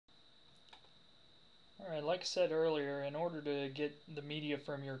Alright, like I said earlier, in order to get the media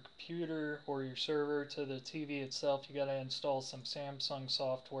from your computer or your server to the TV itself, you gotta install some Samsung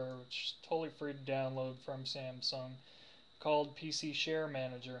software, which is totally free to download from Samsung, called PC Share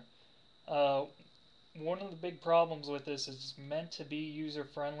Manager. Uh, One of the big problems with this is it's meant to be user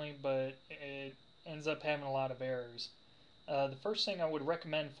friendly, but it ends up having a lot of errors. The first thing I would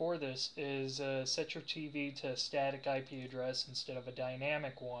recommend for this is set your TV to a static IP address instead of a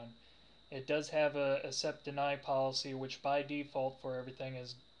dynamic one. It does have a accept deny policy, which by default for everything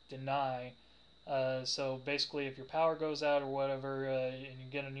is deny. So basically, if your power goes out or whatever, and you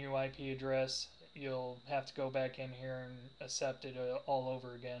get a new IP address, you'll have to go back in here and accept it all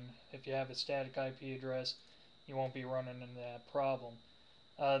over again. If you have a static IP address, you won't be running into that problem.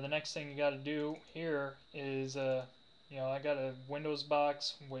 The next thing you got to do here is, I got a Windows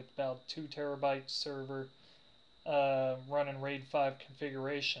box with about 2 TB server running RAID 5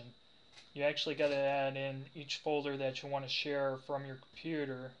 configuration. You actually got to add in each folder that you want to share from your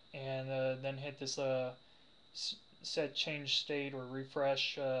computer, and then hit this set change state or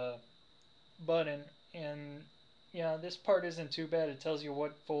refresh button. And this part isn't too bad. It tells you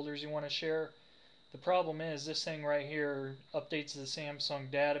what folders you want to share. The problem is this thing right here updates the Samsung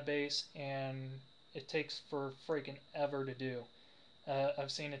database, and it takes for freaking ever to do.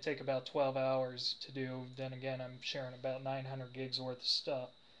 I've seen it take about 12 hours to do. Then again, I'm sharing about 900 gigs worth of stuff.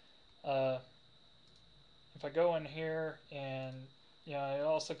 Uh, if I go in here and it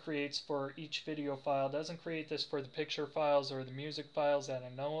also creates for each video file. It doesn't create this for the picture files or the music files that I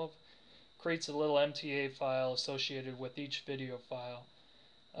know of. It creates a little MTA file associated with each video file.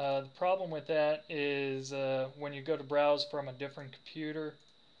 The problem with that is when you go to browse from a different computer,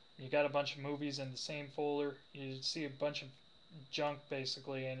 you got a bunch of movies in the same folder. You see a bunch of junk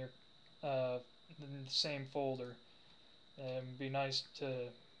basically in the same folder. It'd be nice to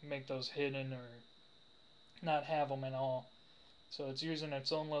make those hidden or not have them at all. So it's using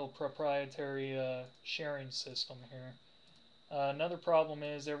its own little proprietary sharing system here. Another problem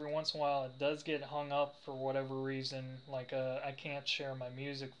is every once in a while it does get hung up for whatever reason. Like I can't share my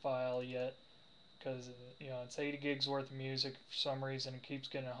music file yet because it's 80 gigs worth of music. For some reason it keeps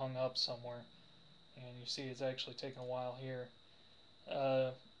getting hung up somewhere, and you see it's actually taking a while here.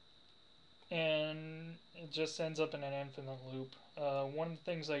 Uh, and it just ends up in an infinite loop. One of the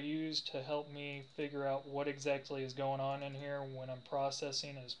things I use to help me figure out what exactly is going on in here when I'm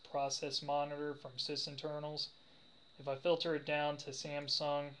processing is Process Monitor from sysinternals. If I filter it down to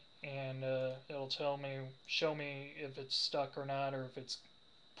Samsung, and it'll show me if it's stuck or not, or if it's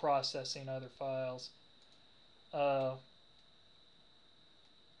processing other files. Uh,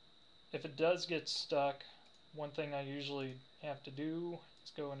 if it does get stuck, one thing I usually have to do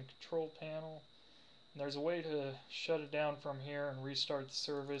is go into Control Panel. And there's a way to shut it down from here and restart the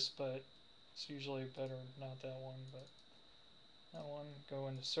service, but it's usually better not that one, but that one. Go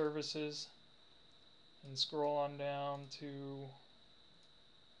into Services and scroll on down to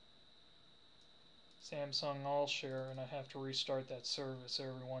Samsung All Share, and I have to restart that service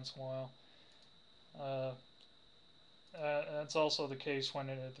every once in a while. Uh, that's also the case when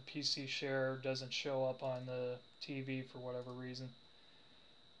the PC Share doesn't show up on the TV for whatever reason.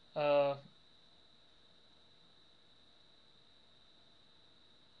 Uh,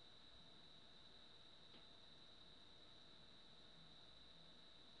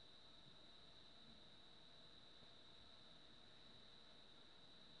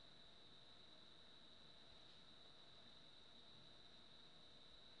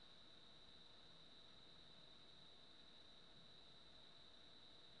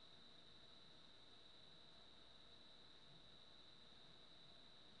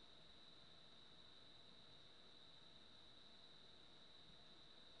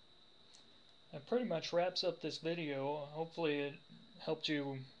 That pretty much wraps up this video. Hopefully it helped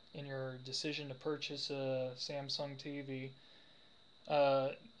you in your decision to purchase a Samsung TV.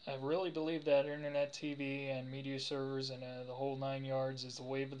 I really believe that Internet TV and media servers and the whole 9 yards is the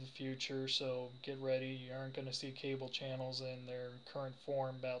wave of the future, so get ready. You aren't going to see cable channels in their current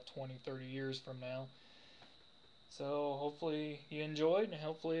form about 20, 30 years from now. So hopefully you enjoyed, and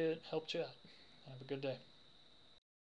hopefully it helped you out. Have a good day.